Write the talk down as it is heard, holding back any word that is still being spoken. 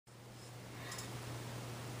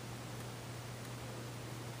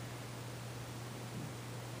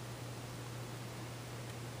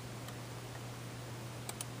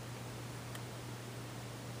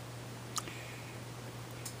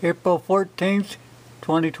April 14th,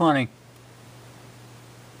 2020.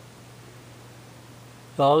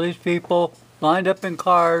 So all these people lined up in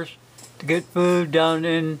cars to get food down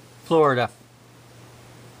in Florida.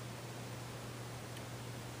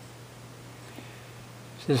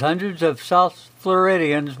 It says hundreds of South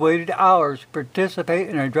Floridians waited hours to participate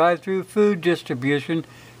in a drive-through food distribution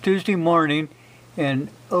Tuesday morning in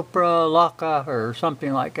Opa-locka or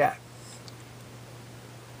something like that.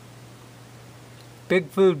 Big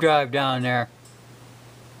food drive down there.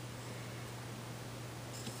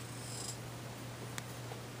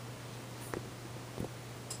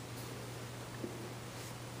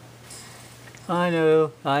 I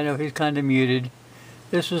know he's kind of muted.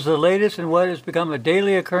 This is the latest in what has become a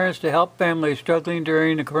daily occurrence to help families struggling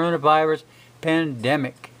during the coronavirus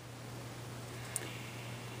pandemic.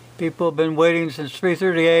 People have been waiting since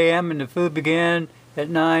 3:30 a.m. and the food began at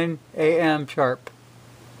 9 a.m. sharp.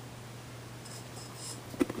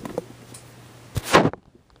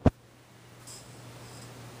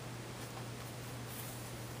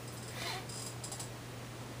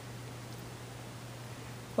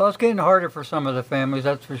 Well, it's getting harder for some of the families,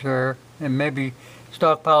 that's for sure. And maybe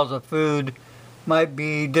stockpiles of food might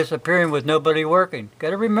be disappearing with nobody working. Got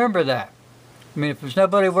to remember that. I mean, if there's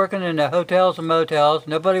nobody working in the hotels and motels,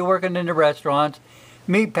 nobody working in the restaurants,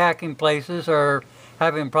 meat packing places are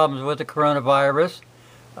having problems with the coronavirus,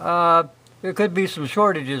 there could be some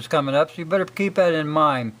shortages coming up, so you better keep that in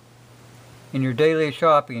mind in your daily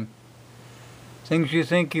shopping. Things you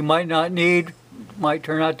think you might not need might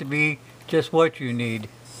turn out to be just what you need.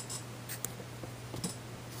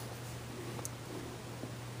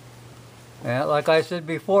 Yeah, like I said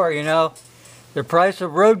before, the price of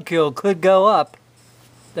roadkill could go up.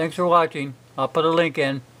 Thanks for watching. I'll put a link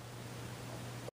in.